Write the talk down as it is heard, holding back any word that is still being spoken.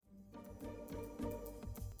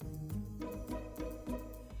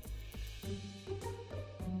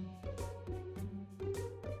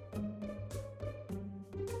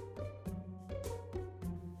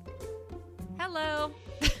Hello.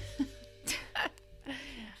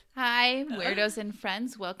 Hi, weirdos and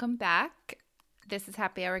friends. Welcome back. This is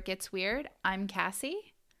Happy Hour Gets Weird. I'm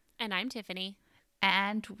Cassie. And I'm Tiffany.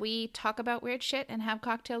 And we talk about weird shit and have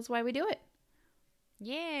cocktails while we do it.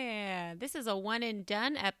 Yeah, this is a one and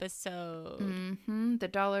done episode. The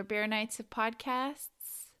Dollar Beer Nights of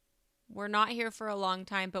podcasts. We're not here for a long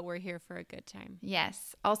time, but we're here for a good time.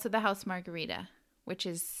 Yes. Also the house margarita, which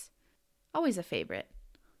is always a favorite.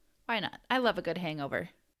 Why not? I love a good hangover.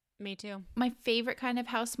 Me too. My favorite kind of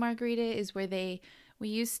house margarita is where we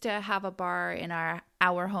used to have a bar in our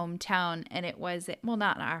hometown, and it was, well,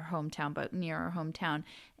 not our hometown, but near our hometown.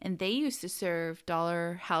 And they used to serve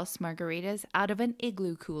dollar house margaritas out of an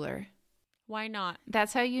igloo cooler. Why not?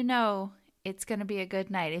 That's how you know it's going to be a good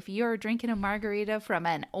night. If you're drinking a margarita from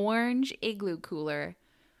an orange igloo cooler,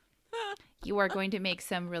 you are going to make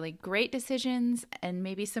some really great decisions and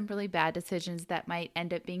maybe some really bad decisions that might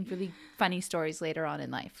end up being really funny stories later on in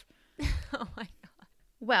life. Oh my God.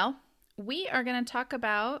 Well, we are going to talk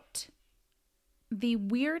about the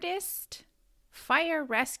weirdest fire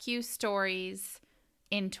rescue stories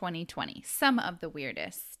in 2020. Some of the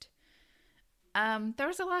weirdest. There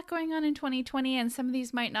was a lot going on in 2020, and some of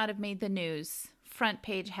these might not have made the news. Front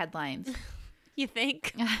page headlines. You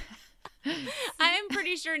think? I am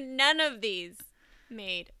pretty sure none of these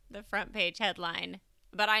made the front page headline,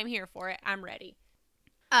 but I'm here for it. I'm ready.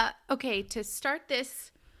 Okay, to start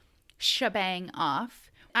this shebang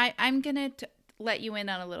off, I'm going to let you in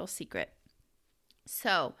on a little secret.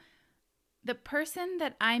 So, the person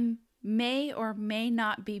that I may or may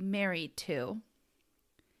not be married to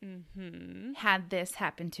had this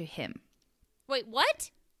happen to him. Wait,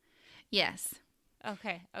 what? Yes.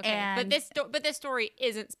 Okay. And But this story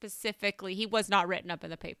isn't specifically, he was not written up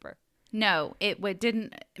in the paper. No, it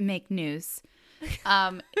didn't make news.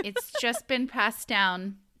 It's just been passed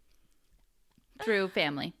down through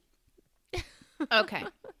family. Okay.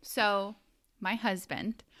 So my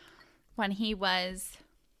husband, when he was,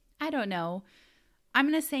 I don't know, I'm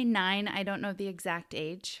going to say 9. I don't know the exact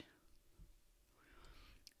age.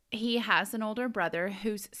 He has an older brother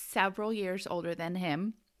who's several years older than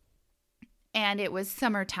him. And it was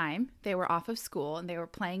summertime. They were off of school and they were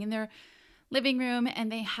playing in their living room.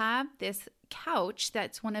 And they have this couch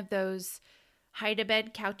that's one of those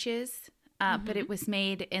hide-a-bed couches. But it was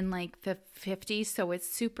made in like the 50s. So it's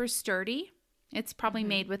super sturdy. It's probably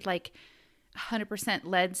made with like 100%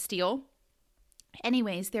 lead steel.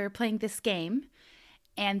 Anyways, they were playing this game.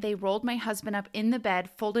 And they rolled my husband up in the bed,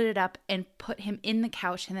 folded it up, and put him in the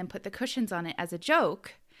couch and then put the cushions on it as a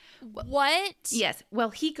joke. What? Yes. Well,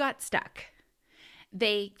 he got stuck.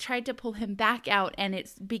 They tried to pull him back out and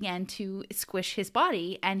it began to squish his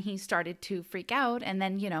body and he started to freak out. And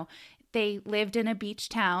then, they lived in a beach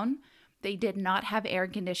town. They did not have air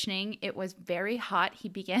conditioning. It was very hot. He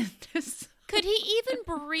began to... Could he even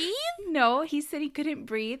breathe? No, he said he couldn't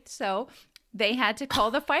breathe. So they had to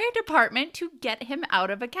call the fire department to get him out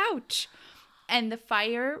of a couch. And the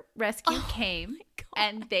fire rescue came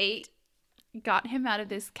and they got him out of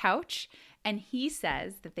this couch. And he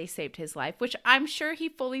says that they saved his life, which I'm sure he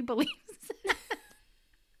fully believes.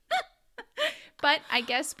 But I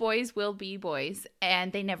guess boys will be boys,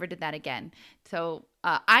 and they never did that again. So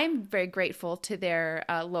I'm very grateful to their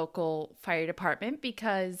local fire department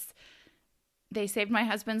because they saved my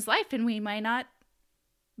husband's life, and we might not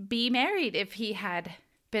be married if he had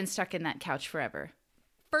been stuck in that couch forever.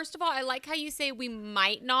 First of all, I like how you say we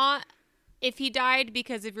might not if he died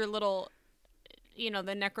because of your little...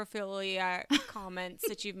 the necrophilia comments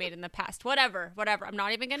that you've made in the past. Whatever. I'm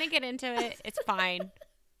not even going to get into it. It's fine.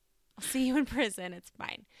 I'll see you in prison. It's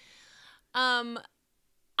fine.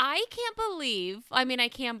 I can't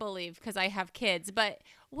believe because I have kids, but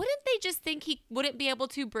wouldn't they just think he wouldn't be able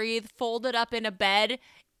to breathe, folded up in a bed,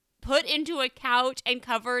 put into a couch and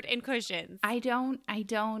covered in cushions? I don't.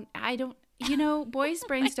 Boys'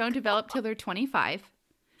 brains don't develop till they're 25.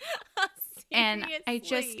 And I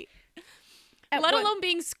just... Let alone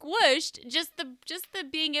being squished, just the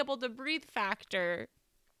being able to breathe factor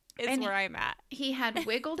is where I'm at. He had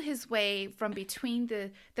wiggled his way from between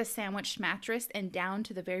the sandwiched mattress and down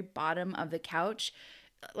to the very bottom of the couch,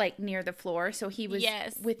 like near the floor. So he was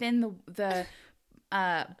within the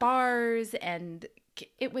bars, and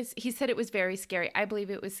he said it was very scary. I believe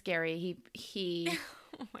it was scary. He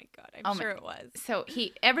Oh my God, I'm sure it was. So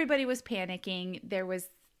everybody was panicking.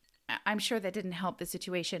 I'm sure that didn't help the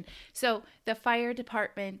situation. So the fire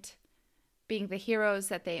department, being the heroes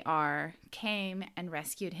that they are, came and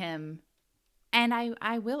rescued him. And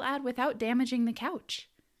I will add, without damaging the couch.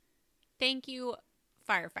 Thank you,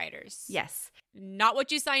 firefighters. Yes. Not what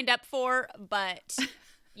you signed up for, but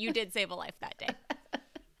You did save a life that day.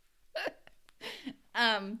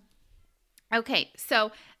 Okay,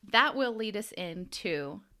 so that will lead us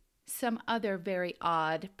into some other very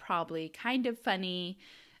odd, probably kind of funny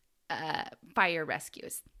fire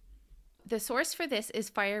rescues. The source for this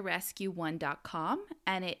is firerescue1.com,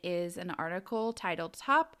 and it is an article titled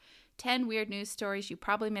Top 10 Weird News Stories You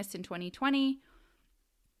Probably Missed in 2020.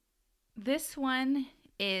 This one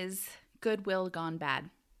is Goodwill Gone Bad.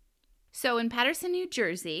 So in Paterson, New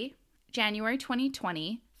Jersey, January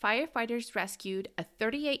 2020, firefighters rescued a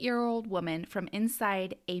 38-year-old woman from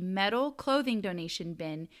inside a metal clothing donation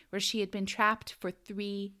bin where she had been trapped for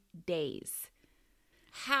 3 days.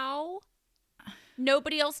 How?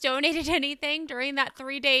 Nobody else donated anything during that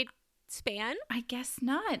 3-day span? I guess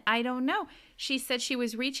not. I don't know. She said she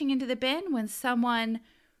was reaching into the bin when someone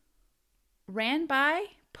ran by,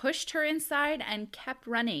 pushed her inside, and kept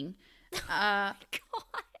running. Oh my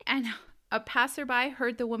God. And a passerby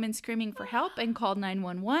heard the woman screaming for help and called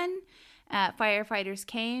 911. Firefighters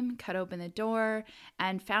came, cut open the door,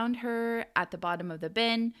 and found her at the bottom of the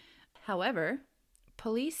bin. However,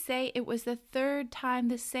 police say it was the third time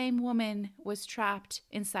the same woman was trapped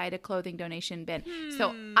inside a clothing donation bin.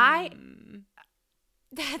 So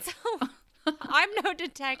That's I'm no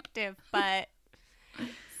detective, but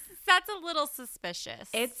that's a little suspicious.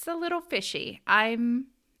 It's a little fishy. I'm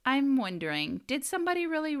wondering, did somebody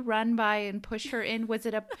really run by and push her in? Was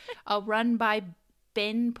it a run by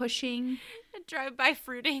bin pushing? A drive-by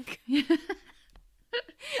fruiting.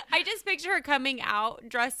 I just picture her coming out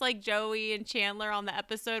dressed like Joey and Chandler on the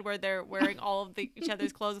episode where they're wearing all of each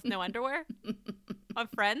other's clothes with no underwear on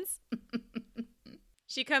Friends.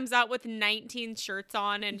 She comes out with 19 shirts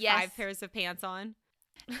on and 5 pairs of pants on.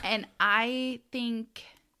 And I think,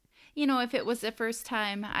 if it was the first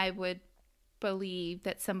time, I would believe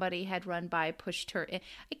that somebody had run by, pushed her in.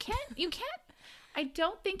 I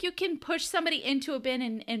don't think you can push somebody into a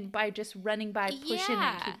bin and by just running by, push in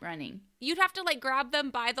and keep running. You'd have to like grab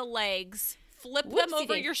them by the legs, flip them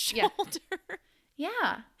over your shoulder.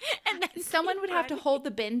 Yeah. And then someone would have to hold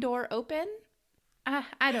the bin door open.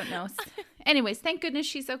 I don't know. Anyways, thank goodness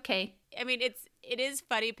she's okay. I mean, it is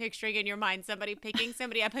funny picturing in your mind somebody picking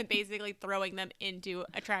somebody up and basically throwing them into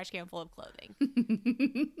a trash can full of clothing.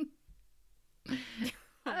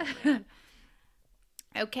 Oh, man.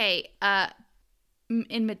 Okay.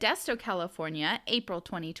 In Modesto, California, April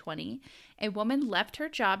 2020, a woman left her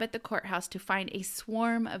job at the courthouse to find a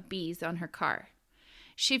swarm of bees on her car.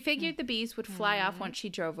 She figured the bees would fly off once she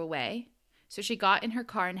drove away, so she got in her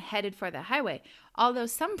car and headed for the highway. Although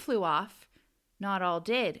some flew off, not all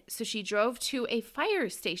did, so she drove to a fire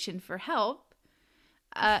station for help.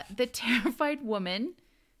 The terrified woman,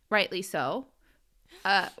 rightly so,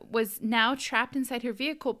 was now trapped inside her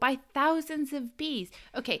vehicle by thousands of bees.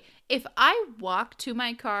 Okay, if I walked to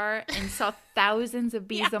my car and saw thousands of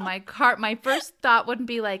bees on my car, my first thought wouldn't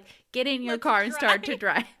be like, get in your car and start to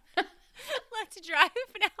drive. Let's drive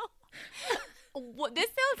now. This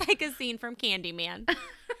sounds like a scene from Candyman.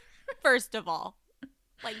 First of all,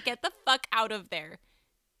 like, get the fuck out of there.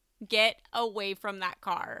 Get away from that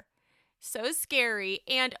car. So scary.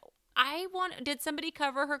 And did somebody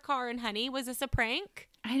cover her car in honey? Was this a prank?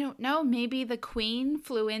 I don't know. Maybe the queen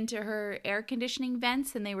flew into her air conditioning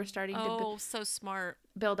vents and they were starting to so smart.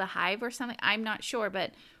 Build a hive or something. I'm not sure,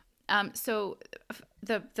 but so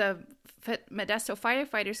the Modesto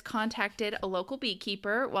firefighters contacted a local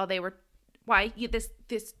beekeeper while they were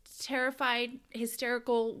this terrified,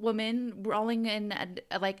 hysterical woman rolling in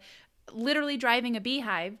literally driving a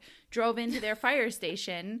beehive drove into their fire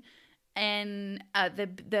station. And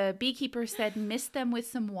the beekeeper said mist them with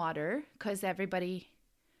some water because everybody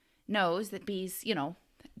knows that bees,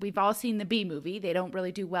 we've all seen the Bee Movie. They don't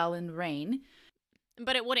really do well in the rain.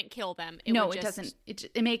 But it wouldn't kill them. It doesn't.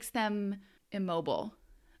 It makes them immobile,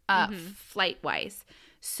 flight-wise.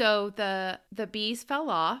 So the bees fell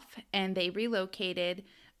off and they relocated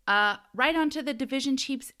right onto the division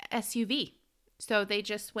chief's SUV. So they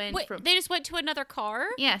just went they just went to another car?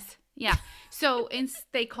 Yes. Yeah. So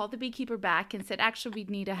they called the beekeeper back and said, actually,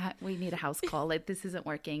 we need a house call. Like, this isn't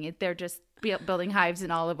working. They're just building hives in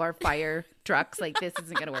all of our fire trucks. Like, this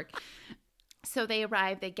isn't going to work. So they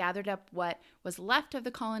arrived. They gathered up what was left of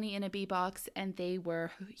the colony in a bee box, and they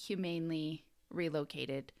were humanely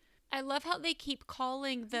relocated. I love how they keep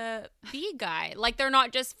calling the bee guy. Like, they're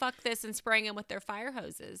not just fuck this and spraying him with their fire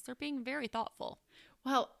hoses. They're being very thoughtful.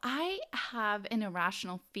 Well, I have an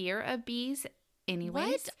irrational fear of bees.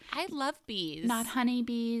 Anyways. What? I love bees. Not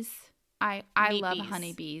honeybees. I love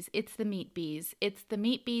honeybees. It's the meat bees. It's the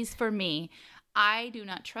meat bees for me. I do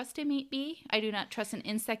not trust a meat bee. I do not trust an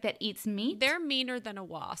insect that eats meat. They're meaner than a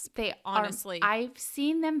wasp. They honestly. I've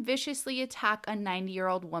seen them viciously attack a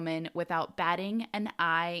 90-year-old woman without batting an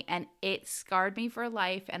eye, and it scarred me for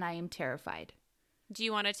life, and I am terrified. Do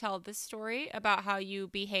you want to tell this story about how you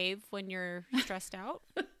behave when you're stressed out?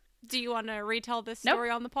 Do you want to retell this story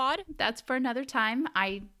on the pod? That's for another time.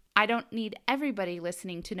 I don't need everybody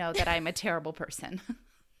listening to know that I'm a terrible person.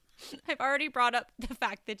 I've already brought up the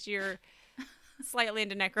fact that you're slightly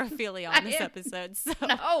into necrophilia on this episode. So.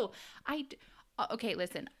 No, okay,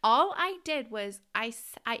 listen. All I did was I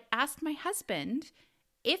asked my husband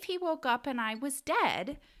if he woke up and I was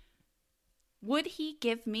dead, would he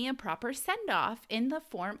give me a proper send-off in the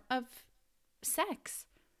form of sex?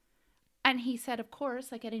 And he said, of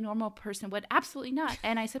course, like any normal person would. Absolutely not.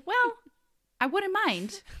 And I said, well, I wouldn't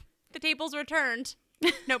mind. The tables were turned.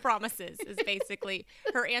 No promises is basically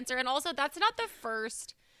her answer. And also, that's not the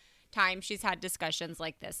first time she's had discussions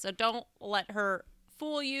like this. So don't let her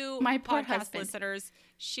fool you, my poor podcast husband. Listeners.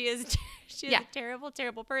 She is a terrible,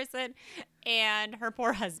 terrible person. And her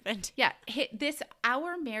poor husband. Yeah.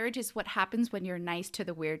 Our marriage is what happens when you're nice to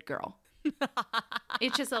the weird girl.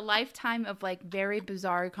 It's just a lifetime of like very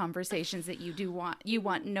bizarre conversations that you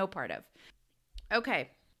want no part of. Okay.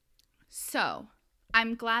 So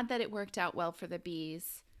I'm glad that it worked out well for the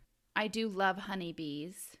bees. I do love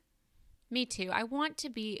honeybees. Me too. I want to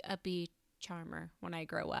be a bee charmer when I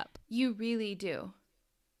grow up. You really do.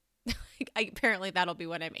 Apparently that'll be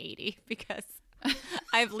when I'm 80 because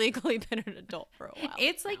I've legally been an adult for a while.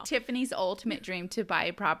 It's like Tiffany's ultimate dream to buy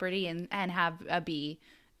a property and have a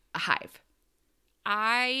hive.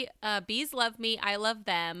 Bees love me. I love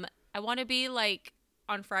them. I want to be like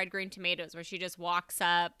on Fried Green Tomatoes where she just walks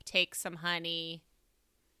up, takes some honey,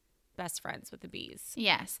 best friends with the bees.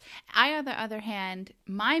 Yes. I, on the other hand,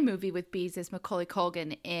 my movie with bees is Macaulay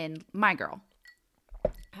Culkin in My Girl.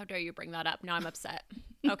 How dare you bring that up? Now I'm upset.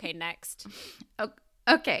 Okay, next.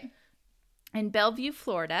 Okay. In Bellevue,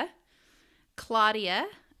 Florida, Claudia,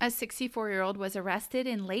 a 64-year-old, was arrested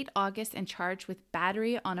in late August and charged with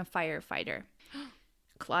battery on a firefighter.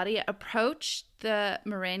 Claudia approached the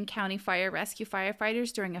Marin County Fire Rescue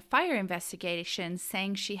firefighters during a fire investigation,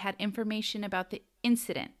 saying she had information about the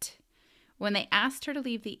incident. When they asked her to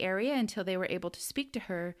leave the area until they were able to speak to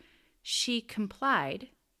her, she complied,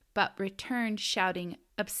 but returned shouting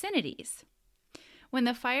obscenities. When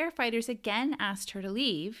the firefighters again asked her to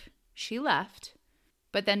leave, she left,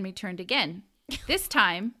 but then returned again. This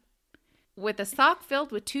time with a sock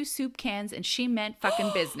filled with 2 soup cans, and she meant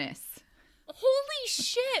fucking business. Holy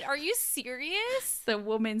shit, are you serious? The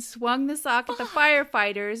woman swung the sock at the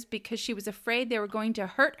firefighters because she was afraid they were going to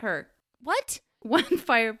hurt her. What? One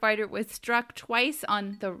firefighter was struck twice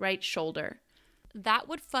on the right shoulder. That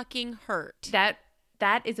would fucking hurt. That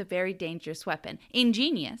is a very dangerous weapon.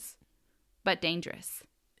 Ingenious, but dangerous.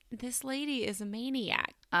 This lady is a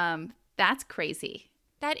maniac. That's crazy.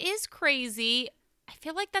 That is crazy. I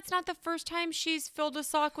feel like that's not the first time she's filled a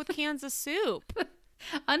sock with cans of soup.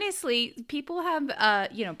 Honestly, people have,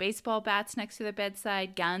 baseball bats next to their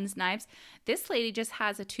bedside, guns, knives. This lady just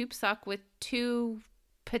has a tube sock with 2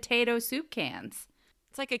 potato soup cans.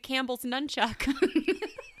 It's like a Campbell's nunchuck.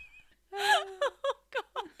 Oh,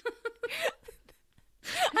 God.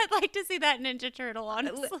 I'd like to see that Ninja Turtle,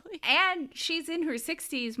 honestly. And she's in her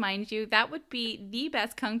 60s, mind you. That would be the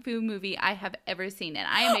best Kung Fu movie I have ever seen. And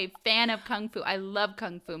I am a fan of Kung Fu. I love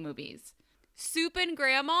Kung Fu movies. Soup and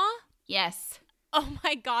Grandma? Yes. Oh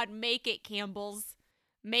my God, make it, Campbell's.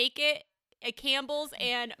 Make it a Campbell's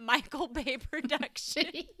and Michael Bay production.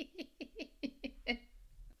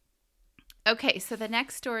 Okay, so the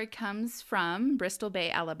next story comes from Bristol Bay,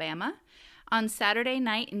 Alabama. On Saturday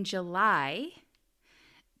night in July,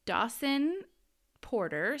 Dawson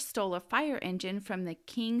Porter stole a fire engine from the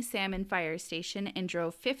King Salmon Fire Station and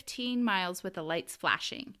drove 15 miles with the lights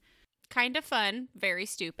flashing. Kind of fun. Very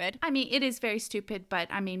stupid. I mean, it is very stupid, but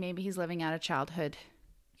I mean, maybe he's living out a childhood,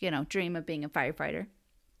 dream of being a firefighter.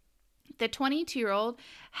 The 22-year-old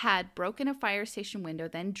had broken a fire station window,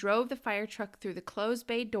 then drove the fire truck through the closed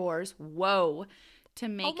bay doors, to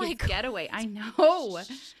make his getaway. I know.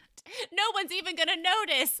 No one's even going to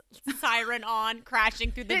notice. Siren on,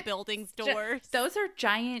 crashing through the building's doors. Those are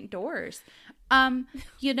giant doors.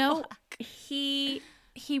 He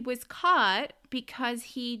was caught because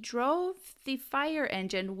he drove the fire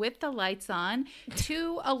engine with the lights on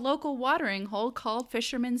to a local watering hole called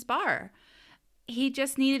Fisherman's Bar. He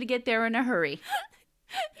just needed to get there in a hurry.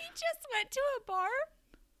 He just went to a bar?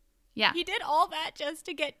 Yeah. He did all that just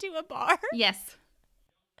to get to a bar? Yes.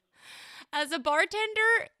 As a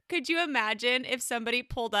bartender, could you imagine if somebody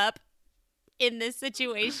pulled up in this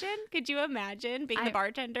situation? Could you imagine being the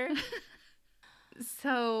bartender?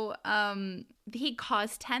 So he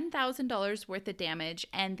caused $10,000 worth of damage,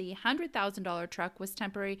 and the $100,000 truck was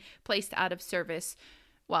temporarily placed out of service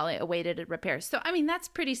while it awaited a repair. So, I mean, that's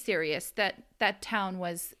pretty serious that town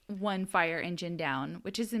was one fire engine down,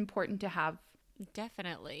 which is important to have.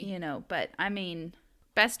 Definitely. You know, but I mean,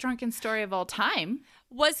 best drunken story of all time.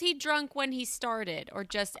 Was he drunk when he started or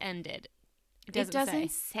just ended? It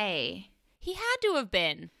doesn't say. He had to have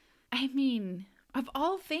been. I mean, of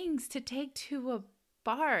all things to take to a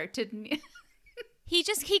bar to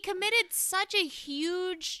he committed such a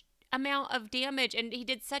huge amount of damage, and he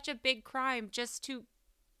did such a big crime just to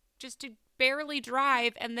barely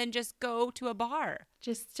drive and then just go to a bar.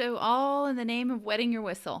 Just so all in the name of wetting your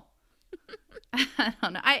whistle. I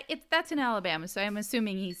don't know. That's in Alabama, so I'm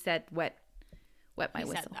assuming he said wet my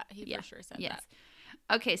whistle. Said that. He for sure said that.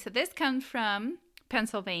 Okay, so this comes from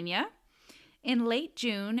Pennsylvania. In late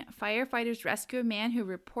June, firefighters rescue a man who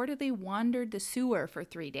reportedly wandered the sewer for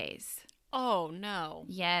 3 days. Oh, no.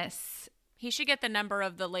 Yes. He should get the number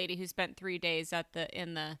of the lady who spent 3 days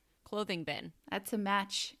in the clothing bin. That's a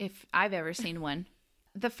match if I've ever seen one.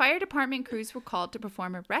 The fire department crews were called to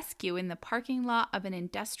perform a rescue in the parking lot of an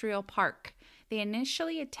industrial park. They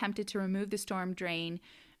initially attempted to remove the storm grate,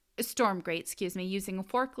 using a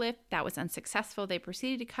forklift. That was unsuccessful. They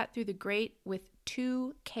proceeded to cut through the grate with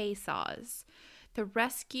 2 K-saws. The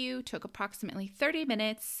rescue took approximately 30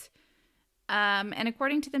 minutes. And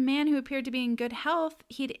according to the man who appeared to be in good health,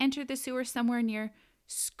 he'd entered the sewer somewhere near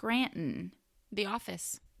Scranton. The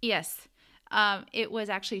Office. Yes. It was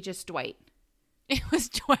actually just Dwight. It was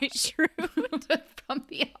Dwight Schrute from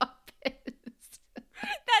The Office.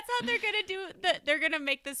 That's how they're going to do it. They're going to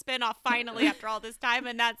make the spinoff finally after all this time,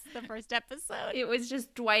 and that's the first episode. It was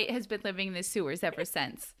just Dwight has been living in the sewers ever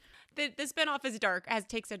since. The spinoff is dark,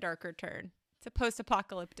 takes a darker turn. It's a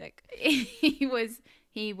post-apocalyptic. He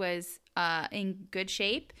was in good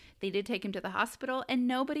shape. They did take him to the hospital, and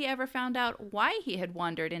nobody ever found out why he had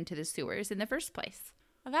wandered into the sewers in the first place.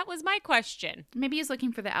 Well, that was my question. Maybe he's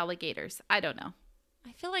looking for the alligators. I don't know.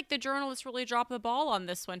 I feel like the journalists really dropped the ball on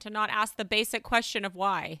this one to not ask the basic question of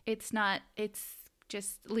why. It's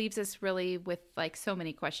just leaves us really with like so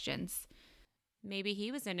many questions. Maybe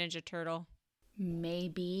he was a Ninja Turtle.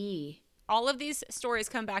 Maybe. All of these stories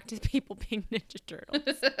come back to people being Ninja Turtles.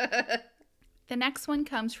 The next one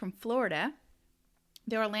comes from Florida.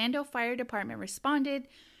 The Orlando Fire Department responded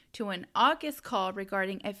to an August call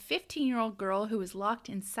regarding a 15-year-old girl who was locked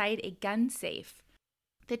inside a gun safe.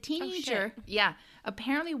 The teenager,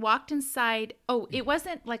 apparently walked inside. Oh, it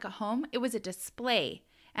wasn't like a home. It was a display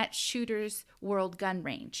at Shooter's World Gun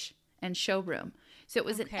Range and Showroom. So it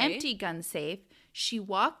was an empty gun safe. She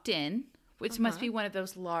walked in, which must be one of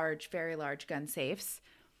those large, very large gun safes.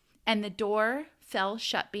 And the door fell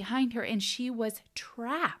shut behind her and she was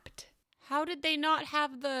trapped. How did they not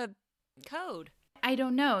have the code? I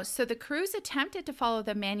don't know. So the crews attempted to follow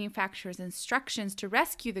the manufacturer's instructions to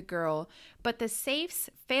rescue the girl, but the safe's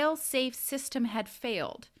fail-safe system had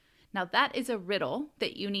failed. Now that is a riddle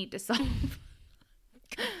that you need to solve.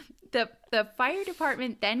 The fire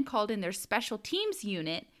department then called in their special teams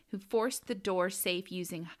unit, who forced the door safe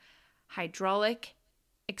using hydraulic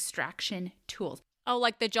extraction tools. Oh,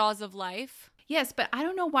 like the Jaws of Life? Yes, but I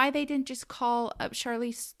don't know why they didn't just call up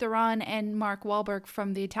Charlize Theron and Mark Wahlberg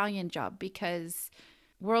from The Italian Job, because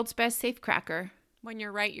world's best safecracker. When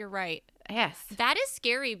you're right, you're right. Yes. That is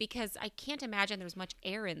scary because I can't imagine there's much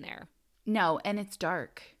air in there. No, and it's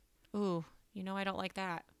dark. Ooh, I don't like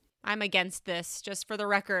that. I'm against this. Just for the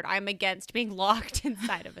record, I'm against being locked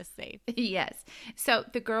inside of a safe. Yes. So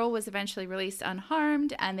the girl was eventually released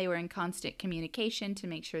unharmed, and they were in constant communication to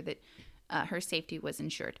make sure that her safety was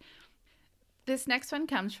ensured. This next one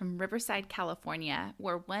comes from Riverside, California,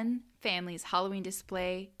 where one family's Halloween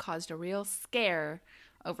display caused a real scare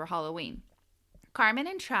over Halloween. Carmen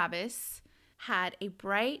and Travis had a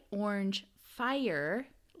bright orange fire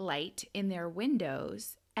light in their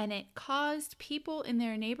windows, and it caused people in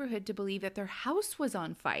their neighborhood to believe that their house was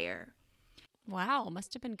on fire. Wow,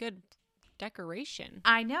 must have been good decoration.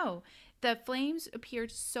 I know. The flames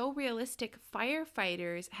appeared so realistic,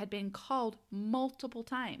 firefighters had been called multiple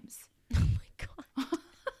times. Oh my God.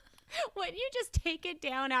 Wouldn't you just take it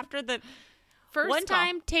down after the first one call?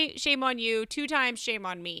 Time, shame on you. 2 times, shame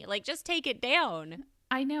on me. Like, just take it down.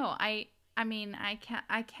 I know. I mean, I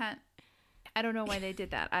can't. I don't know why they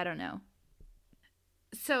did that. I don't know.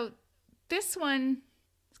 So this one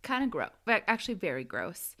is kind of gross. Actually, very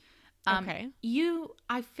gross. Okay.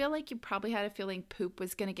 I feel like you probably had a feeling poop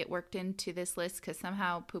was going to get worked into this list because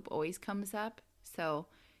somehow poop always comes up. So,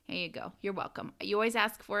 Here you go. You're welcome. You always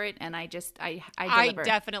ask for it, and I I deliver.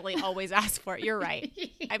 definitely always ask for it. You're right.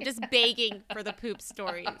 I'm just begging for the poop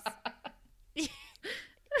stories.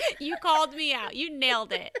 You called me out. You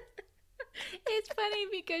nailed it. It's funny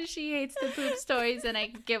because she hates the poop stories, and I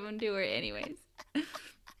give them to her anyways.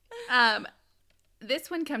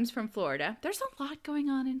 This one comes from Florida. There's a lot going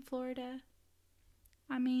on in Florida.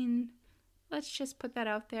 I mean, let's just put that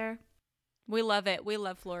out there. We love it. We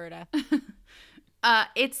love Florida.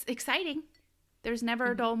 It's exciting. There's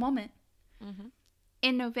never a dull moment. Mm-hmm.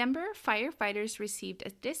 In November, firefighters received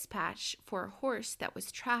a dispatch for a horse that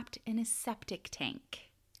was trapped in a septic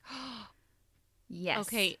tank. Yes.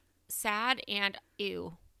 Okay. Sad and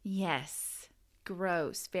ew. Yes.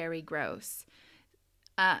 Gross. Very gross.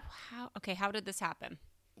 How did this happen?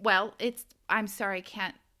 Well, I'm sorry,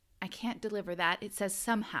 I can't deliver that. It says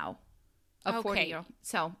somehow. A 40-year-old.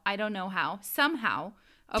 So I don't know how. Somehow,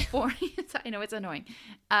 I know it's annoying.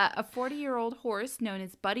 A 40-year-old horse known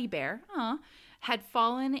as Buddy Bear had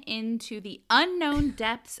fallen into the unknown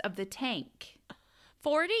depths of the tank.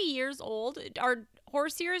 40 years old? Are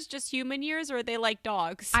horse years just human years, or are they like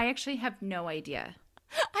dogs? I actually have no idea.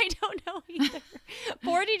 I don't know either.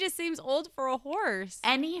 40 just seems old for a horse.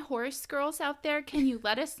 Any horse girls out there, can you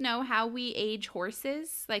let us know how we age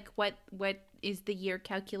horses? Like what is the year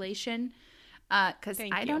calculation? Because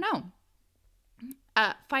I don't know.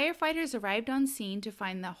 Firefighters arrived on scene to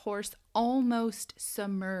find the horse almost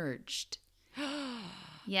submerged.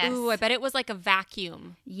 Yes. Ooh, I bet it was like a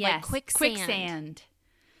vacuum. Yes. Like quicksand.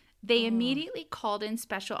 They immediately called in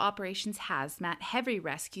Special Operations Hazmat Heavy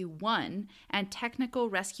Rescue 1 and Technical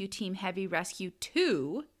Rescue Team Heavy Rescue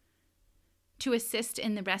 2 to assist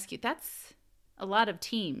in the rescue. That's a lot of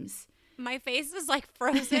teams. My face is like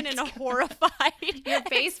frozen and horrified. Your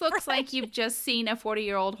face looks like you've just seen a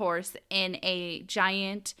 40-year-old horse in a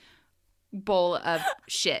giant bowl of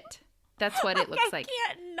shit. That's what it looks like.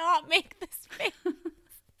 I can't not make this face.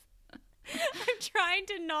 I'm trying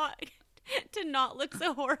to not look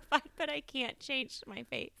so horrified, but I can't change my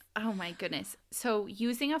face. Oh my goodness. So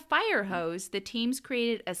using a fire hose, the teams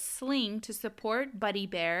created a sling to support Buddy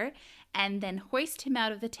Bear and then hoist him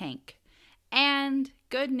out of the tank. And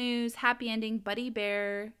good news, happy ending, Buddy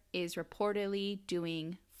Bear is reportedly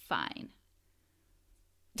doing fine.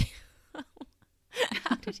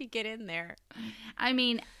 How did he get in there? I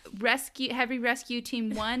mean, Heavy Rescue Team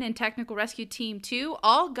 1 and Technical Rescue Team 2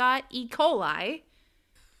 all got E. coli.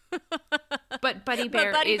 But Buddy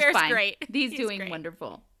Bear Buddy is Bear's fine. Great. He's doing great.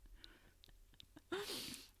 wonderful.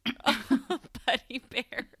 Buddy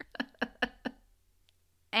Bear.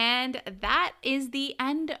 And that is the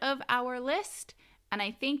end of our list. And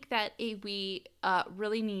I think that we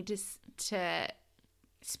really need to,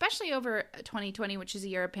 especially over 2020, which is a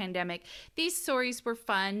year of pandemic, these stories were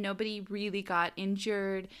fun. Nobody really got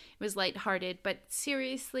injured. It was lighthearted. But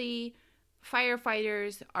seriously,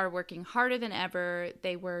 firefighters are working harder than ever.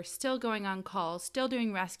 They were still going on call, still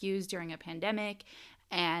doing rescues during a pandemic.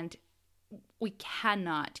 And we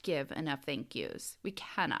cannot give enough thank yous. We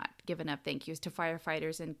cannot give enough thank yous to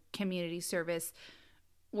firefighters and community service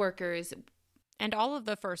workers. And all of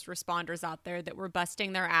the first responders out there that were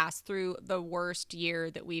busting their ass through the worst year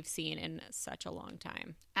that we've seen in such a long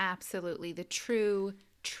time. Absolutely. The true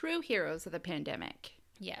heroes of the pandemic.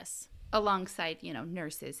 Yes. Alongside,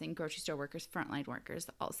 nurses and grocery store workers, frontline workers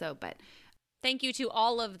also. But thank you to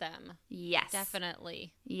all of them. Yes.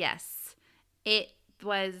 Definitely. Yes. It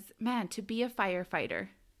was, man, to be a firefighter.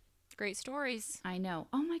 Great stories. I know.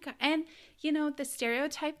 Oh my God. And, the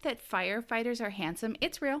stereotype that firefighters are handsome,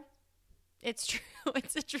 it's real. It's true.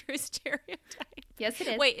 It's a true stereotype. Yes, it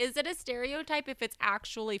is. Wait, is it a stereotype if it's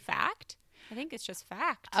actually fact? I think it's just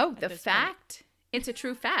fact. Oh, the fact? It's a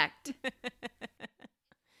true fact.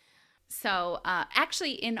 So,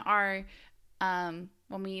 actually, in our,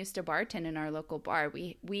 when we used to bartend in our local bar,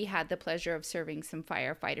 we had the pleasure of serving some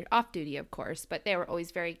firefighters, off duty, of course, but they were always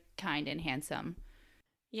very kind and handsome.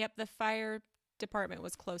 Yep, the fire department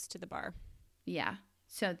was close to the bar. Yeah,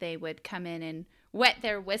 so they would come in and wet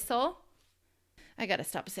their whistle. I gotta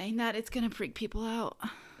stop saying that. It's gonna freak people out.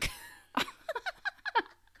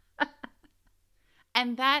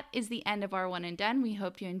 And that is the end of our One and Done. We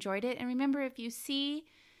hope you enjoyed it. And remember, if you see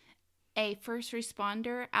a first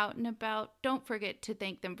responder out and about, don't forget to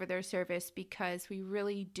thank them for their service, because we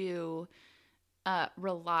really do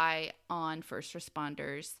rely on first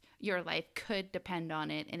responders. Your life could depend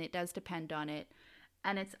on it, and it does depend on it.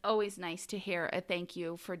 And it's always nice to hear a thank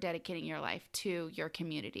you for dedicating your life to your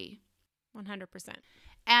community. 100%.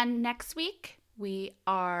 And next week, we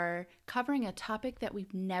are covering a topic that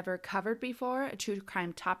we've never covered before, a true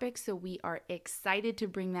crime topic. So we are excited to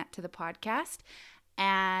bring that to the podcast.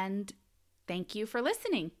 And thank you for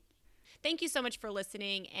listening. Thank you so much for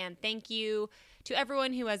listening, and thank you to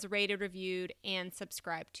everyone who has rated, reviewed, and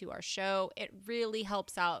subscribed to our show. It really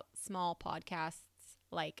helps out small podcasts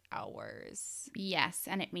like ours. Yes,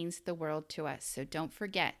 and it means the world to us. So don't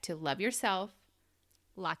forget to love yourself,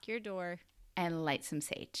 Lock your door, and light some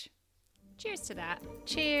sage. cheers to that.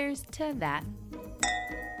 Cheers to that.